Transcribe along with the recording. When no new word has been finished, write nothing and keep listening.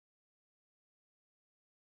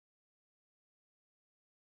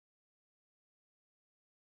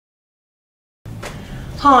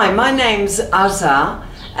Hi, my name's Azzah,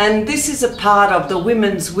 and this is a part of the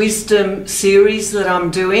Women's Wisdom series that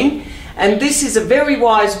I'm doing. And this is a very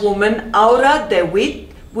wise woman, Aura de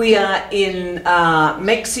Witt. We are in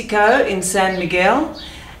Mexico, in San Miguel.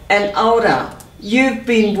 And Aura, you've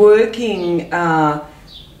been working,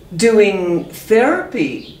 doing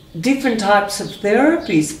therapy, different types of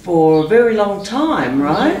therapies for a very long time,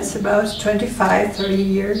 right? It's about 25, 30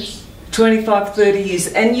 years. 25, 30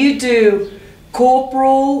 years. And you do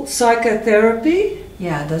corporal psychotherapy?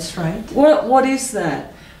 Yeah, that's right. What is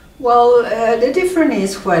that? Well, the difference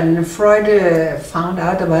is when Freud found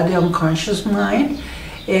out about the unconscious mind,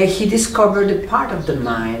 he discovered a part of the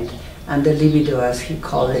mind, and the libido as he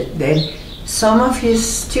called it. Then some of his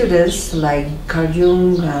students, like Carl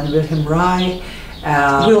Jung and Wilhelm Reich,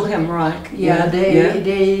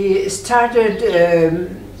 they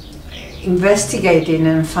started investigating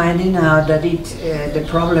and finding out that the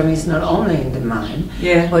problem is not only in the mind,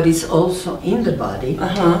 but it's also in the body,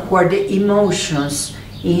 where the emotions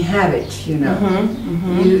inhabit, you know.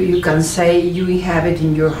 You can say you inhabit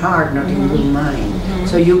in your heart, not in your mind.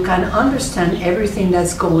 So you can understand everything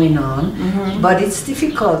that's going on, but it's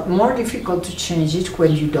difficult, more difficult to change it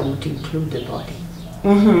when you don't include the body.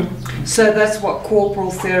 So that's what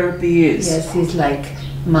corporal therapy is? Yes, it's like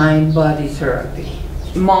mind-body therapy.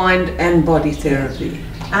 Mind and body therapy.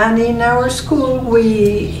 And in our school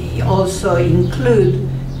we also include,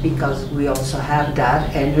 because we also have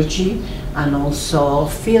that energy and also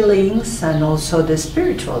feelings and also the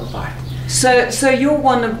spiritual part. So you're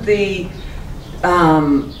one of the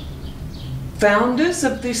founders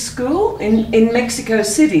of this school in Mexico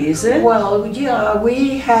City, is it? Well, yeah,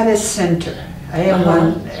 we had a center. I am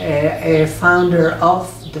a founder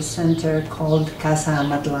of the center called Casa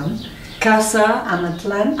Amatlan. Casa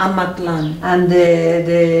Amatlan. Amatlan. And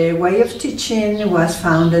the way of teaching was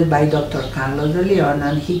founded by Dr. Carlos de Leon,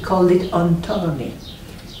 and he called it ontogamy.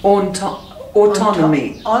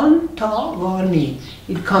 Autonomy. Ontogamy.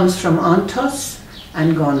 It comes from ontos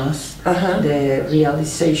and gonos, the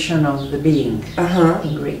realization of the being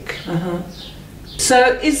in Greek.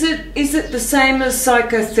 So is it the same as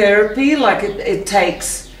psychotherapy? Like it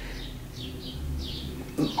takes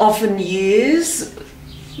often years?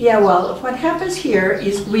 Yeah, well, what happens here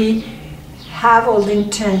is we have all the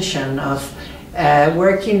intention of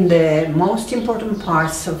working the most important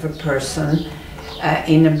parts of a person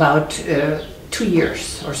in about 2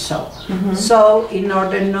 years or so. So in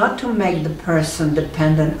order not to make the person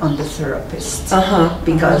dependent on the therapist,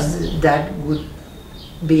 because that would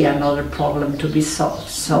be another problem to be solved.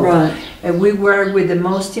 So we work with the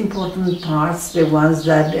most important parts, the ones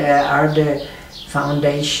that are the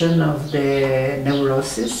foundation of the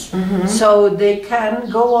neurosis, so they can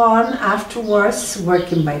go on afterwards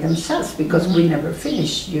working by themselves, because we never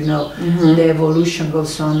finish, you know. The evolution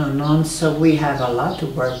goes on and on, so we have a lot to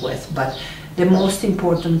work with, but the most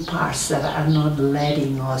important parts that are not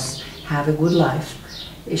letting us have a good life,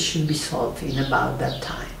 it should be solved in about that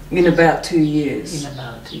time. In about 2 years? In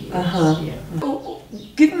about 2 years,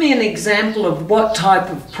 Give me an example of what type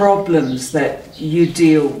of problems that you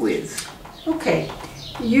deal with. Okay,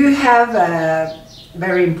 you have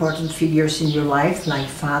very important figures in your life, like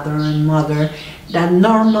father and mother, that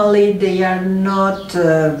normally they are not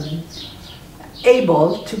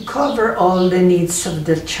able to cover all the needs of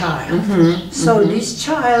the child. So this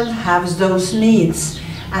child has those needs,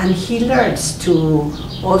 and he learns to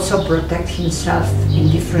also protect himself in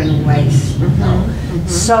different ways.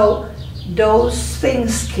 So those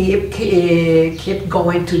things keep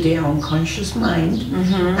going to the unconscious mind,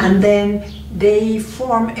 and then they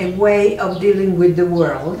form a way of dealing with the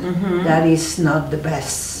world that is not the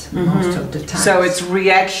best most of the time. So it's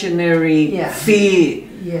reactionary fear.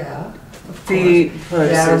 Yeah, of fear course.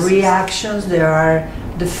 processes. There are reactions, there are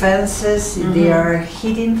defenses, they are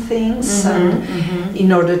hidden things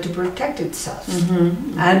in order to protect itself.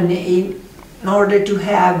 And in order to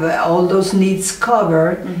have all those needs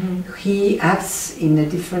covered, he acts in a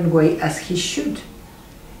different way as he should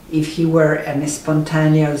if he were a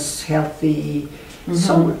spontaneous, healthy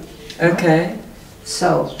soul. Okay.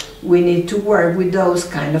 So we need to work with those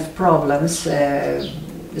kind of problems,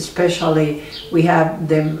 especially we have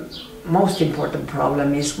the most important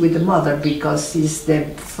problem is with the mother, because she's the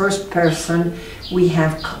first person we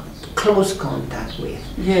have close contact with.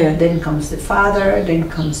 Then comes the father, then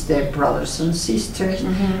comes the brothers and sisters,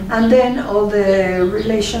 and then all the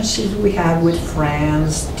relationships we have with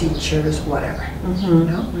friends, teachers, whatever. You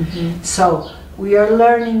know? So we are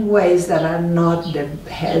learning ways that are not the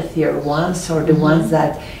healthier ones, or the ones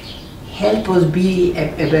that help us be a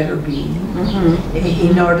better being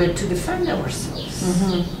in order to defend ourselves.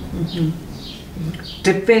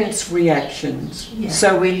 defense reactions. Yeah.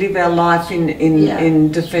 So we live our life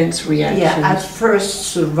in defense reactions. Yeah, at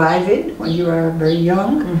first survive it when you are very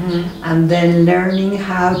young, and then learning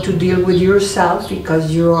how to deal with yourself,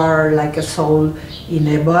 because you are like a soul in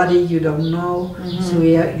a body you don't know. So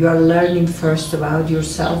you are learning first about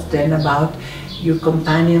yourself, then about your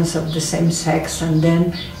companions of the same sex, and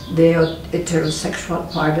then the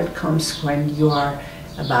heterosexual part that comes when you are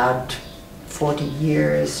about 40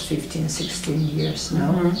 years, 15, 16 years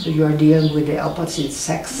now. So you are dealing with the opposite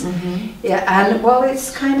sex. Yeah, and well,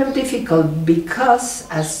 it's kind of difficult because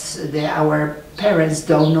our parents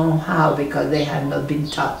don't know how, because they have not been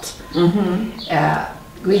taught.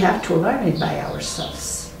 We have to learn it by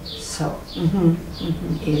ourselves. So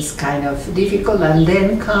it's kind of difficult, and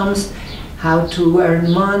then comes how to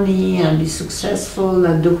earn money and be successful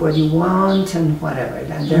and do what you want and whatever.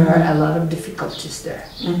 And there are a lot of difficulties there.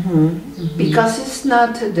 Because it's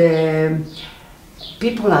not the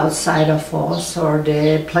people outside of us or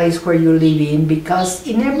the place where you live in, because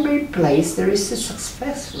in every place there is a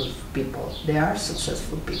successful people. There are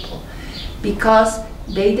successful people. Because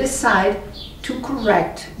they decide to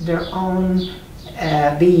correct their own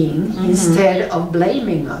being instead of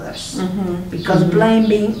blaming others, because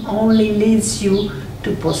blaming only leads you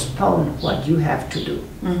to postpone what you have to do.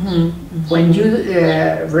 When you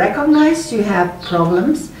recognize you have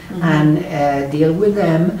problems and deal with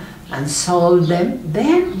them and solve them,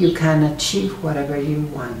 then you can achieve whatever you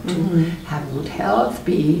want to. Have good health,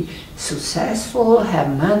 be successful,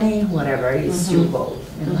 have money, whatever is your goal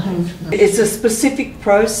in life. It's a specific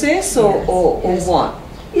process or what?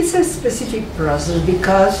 It's a specific process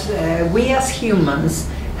because we as humans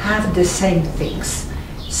have the same things.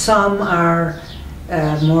 Some are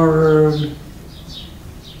more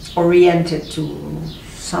oriented to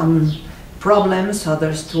some problems,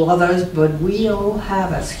 others to others, but we all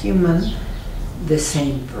have as humans the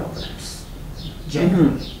same problems,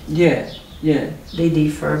 generally. Yeah. They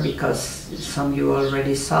differ because some you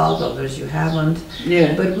already solved, others you haven't.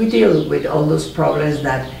 Yeah. But we deal with all those problems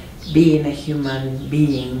that being a human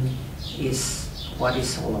being is what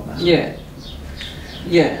it's all about. Yeah.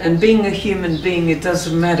 And being a human being, it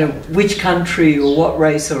doesn't matter which country or what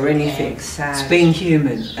race or anything. Exactly. It's being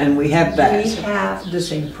human, and we have that. We have the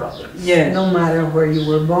same problems. Yeah. No matter where you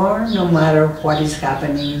were born, no matter what is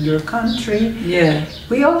happening in your country. Yeah.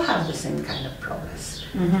 We all have the same kind of problems.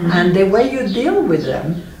 And the way you deal with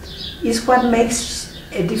them is what makes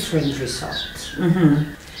a different result.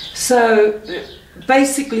 So,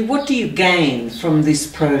 basically, what do you gain from this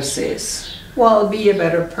process? Well, be a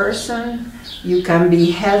better person. You can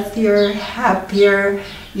be healthier, happier.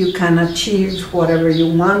 You can achieve whatever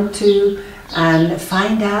you want to, and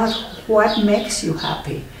find out what makes you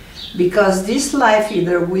happy. Because this life,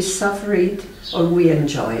 either we suffer it or we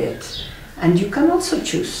enjoy it. And you can also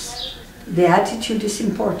choose. The attitude is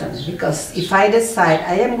important, because if I decide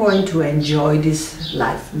I am going to enjoy this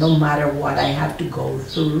life, no matter what I have to go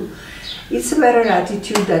through, it's a better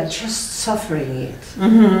attitude than just suffering it.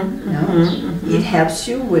 It helps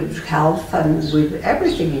you with health and with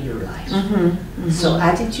everything in your life. So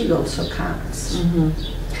attitude also counts.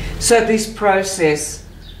 So this process,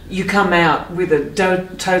 you come out with a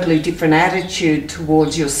totally different attitude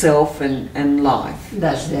towards yourself and life.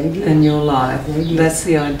 That's the idea. And your life. That's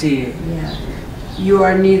the idea. Yeah. You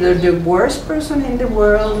are neither the worst person in the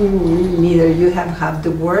world, neither you have had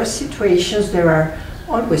the worst situations. There are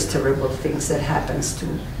always terrible things that happens to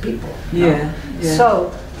people. Yeah.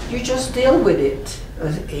 So you just deal with it.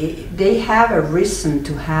 They have a reason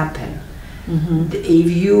to happen.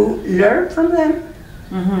 If you learn from them,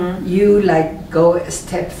 you like go a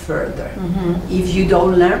step further. If you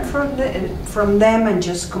don't learn from them and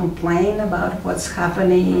just complain about what's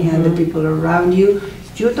happening and the people around you,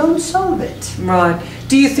 you don't solve it. Right.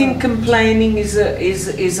 Do you think complaining is a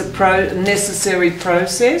necessary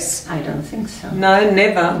process? I don't think so. No,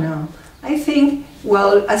 never. No. I think,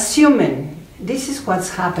 well, assuming this is what's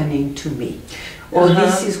happening to me, or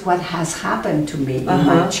this is what has happened to me in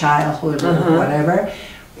my childhood or whatever,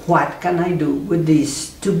 what can I do with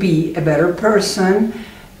this to be a better person,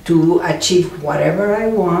 to achieve whatever I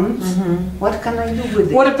want? What can I do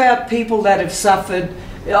with it? What about people that have suffered?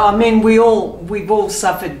 I mean, we've all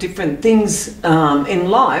suffered different things in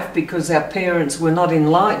life because our parents were not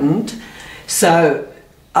enlightened, so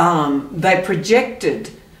they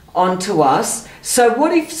projected onto us. So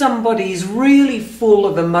what if somebody is really full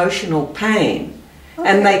of emotional pain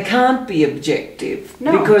and they can't be objective?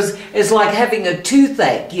 No. Because it's like having a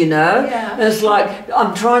toothache, you know? Yeah. It's like,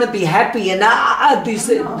 I'm trying to be happy and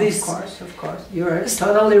this. Of course, you're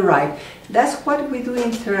totally right. That's what we do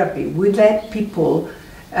in therapy. We let people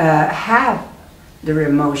have their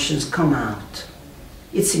emotions come out.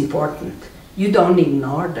 It's important. You don't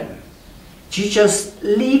ignore them. You just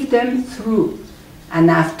leave them through. And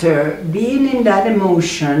after being in that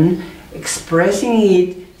emotion, expressing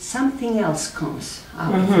it, something else comes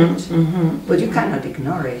out of it. But you cannot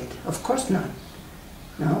ignore it. Of course not.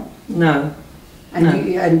 No? No.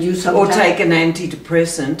 And you sometimes... Or take an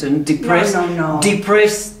antidepressant and depress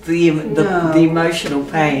the emotional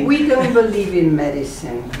pain. We don't believe in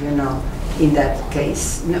medicine, you know, in that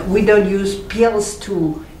case. No, we don't use pills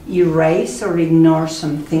to erase or ignore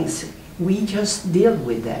some things. We just deal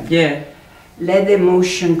with them. Yeah. Let the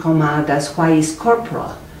emotion come out. That's why it's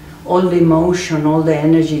corporal. All the emotion, all the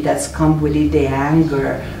energy that's come with it, the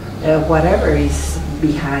anger, whatever is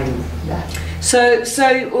behind that. So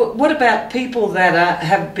what about people that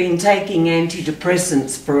have been taking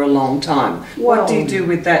antidepressants for a long time? What do you do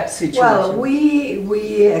with that situation? Well,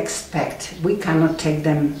 we expect, we cannot take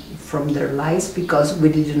them from their lives because we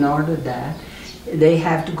didn't order that. They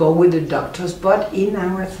have to go with the doctors, but in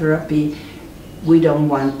our therapy, we don't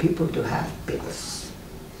want people to have pills.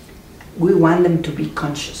 We want them to be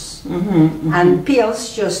conscious. And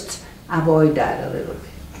pills just avoid that a little bit.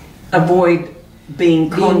 Avoid being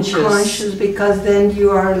conscious. Being conscious, because then you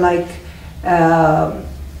are like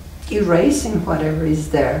erasing whatever is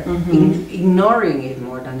there, ignoring it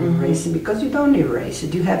more than erasing, because you don't erase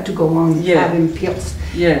it. You have to go on having pills.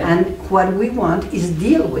 And what we want is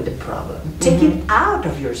deal with the problem. Take it out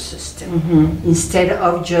of your system instead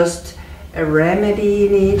of just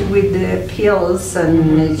remedying it with the pills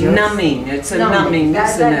and just numbing. It's a numbing,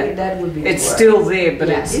 isn't it? That would be it's the still there, but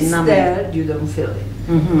it's numbing. There, you don't feel it.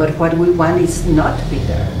 But what we want is not to be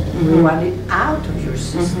there. We want it out of your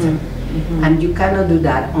system. And you cannot do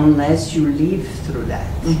that unless you live through that.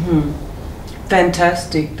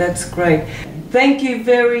 Fantastic, that's great. Thank you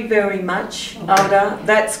very, very much, Azzah.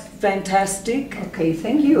 That's fantastic. Okay,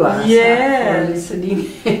 thank you, Azzah, for listening.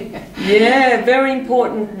 Yeah, very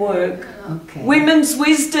important work. Okay. Women's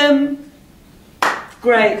wisdom,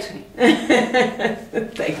 great.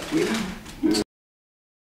 Thank you.